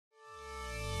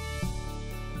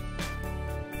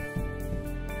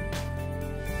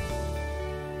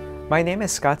My name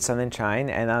is Scott Sonenshein,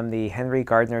 and I'm the Henry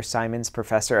Gardner Simons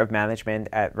Professor of Management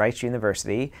at Rice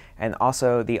University, and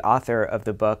also the author of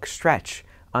the book Stretch: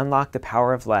 Unlock the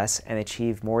Power of Less and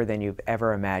Achieve More Than You've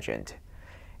Ever Imagined.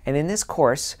 And in this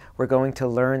course, we're going to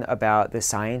learn about the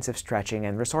science of stretching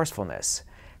and resourcefulness.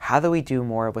 How do we do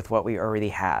more with what we already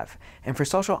have? And for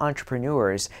social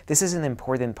entrepreneurs, this is an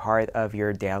important part of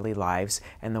your daily lives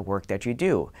and the work that you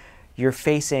do. You're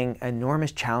facing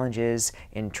enormous challenges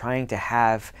in trying to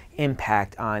have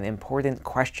impact on important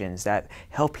questions that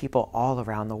help people all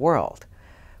around the world.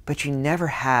 But you never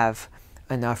have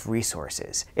enough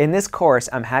resources. In this course,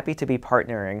 I'm happy to be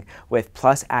partnering with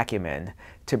Acumen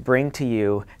to bring to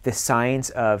you the science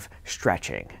of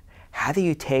stretching. How do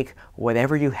you take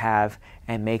whatever you have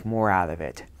and make more out of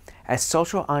it? As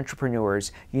social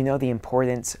entrepreneurs, you know the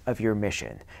importance of your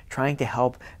mission, trying to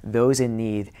help those in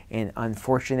need in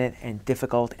unfortunate and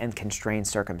difficult and constrained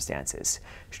circumstances.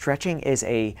 Stretching is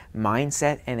a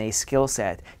mindset and a skill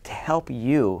set to help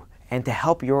you and to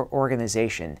help your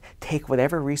organization take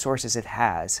whatever resources it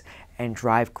has and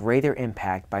drive greater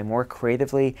impact by more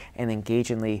creatively and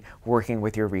engagingly working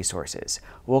with your resources.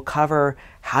 We'll cover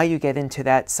how you get into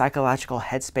that psychological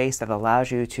headspace that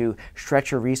allows you to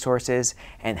stretch your resources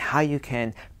and how you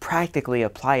can practically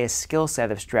apply a skill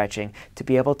set of stretching to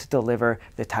be able to deliver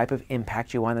the type of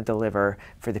impact you want to deliver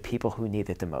for the people who need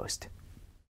it the most.